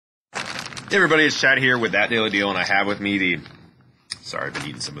Hey everybody, it's Chad here with That Daily Deal, and I have with me sorry, I've been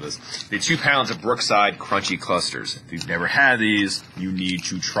eating some of this, the 2 pounds of Brookside Crunchy Clusters. If you've never had these, you need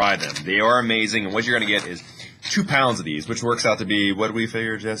to try them. They are amazing, and what you're going to get is 2 pounds of these, which works out to be, what do we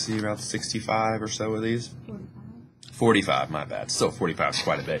figure, Jesse, about 65 or so of these? 45, my bad. Still 45 is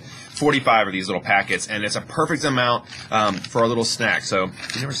quite a bit. 45 of these little packets, and it's a perfect amount for a little snack. So,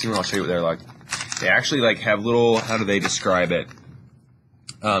 if you've never seen one, I'll show you what they're like. They actually have little, how do they describe it?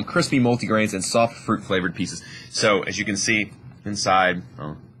 Crispy multigrains and soft fruit flavored pieces. So as you can see inside,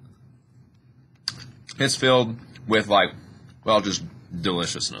 it's filled with just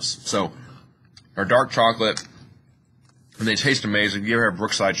deliciousness. So our dark chocolate, and they taste amazing. If you ever have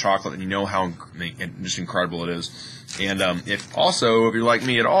Brookside chocolate, and you know how just incredible it is. And if you're like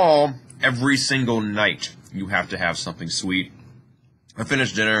me at all, every single night you have to have something sweet. I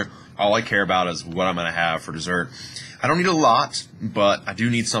finished dinner. All I care about is what I'm going to have for dessert. I don't need a lot, but I do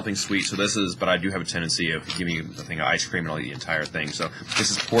need something sweet. But I do have a tendency of giving you a thing of ice cream and I'll eat the entire thing. So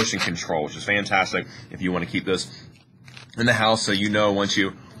this is portion control, which is fantastic if you want to keep this in the house. So you know once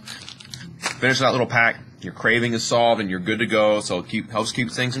you finish that little pack, your craving is solved and you're good to go. So it helps keep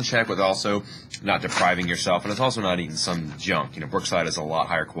things in check with also not depriving yourself. And it's also not eating some junk. You know, Brookside is a lot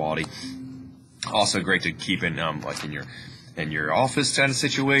higher quality. Also great to keep in in your office kind of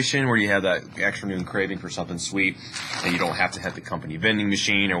situation where you have that afternoon craving for something sweet and you don't have to hit the company vending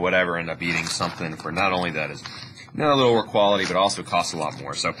machine or whatever, end up eating something for not only that is not a little lower quality but also costs a lot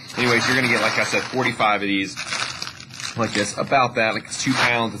more. So anyways, you're going to get, like I said, 45 of these like this, about that, like it's 2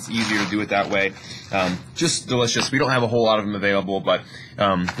 pounds. It's easier to do it that way. Just delicious. We don't have a whole lot of them available, but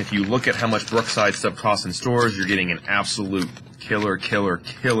if you look at how much Brookside stuff costs in stores, you're getting an absolute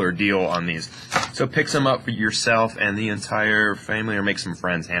killer deal on these. So pick some up for yourself and the entire family, or make some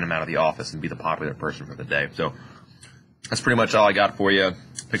friends, hand them out of the office, and be the popular person for the day. So that's pretty much all I got for you.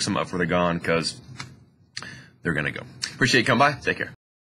 Pick some up before they're gone, because they're going to go. Appreciate you coming by. Take care.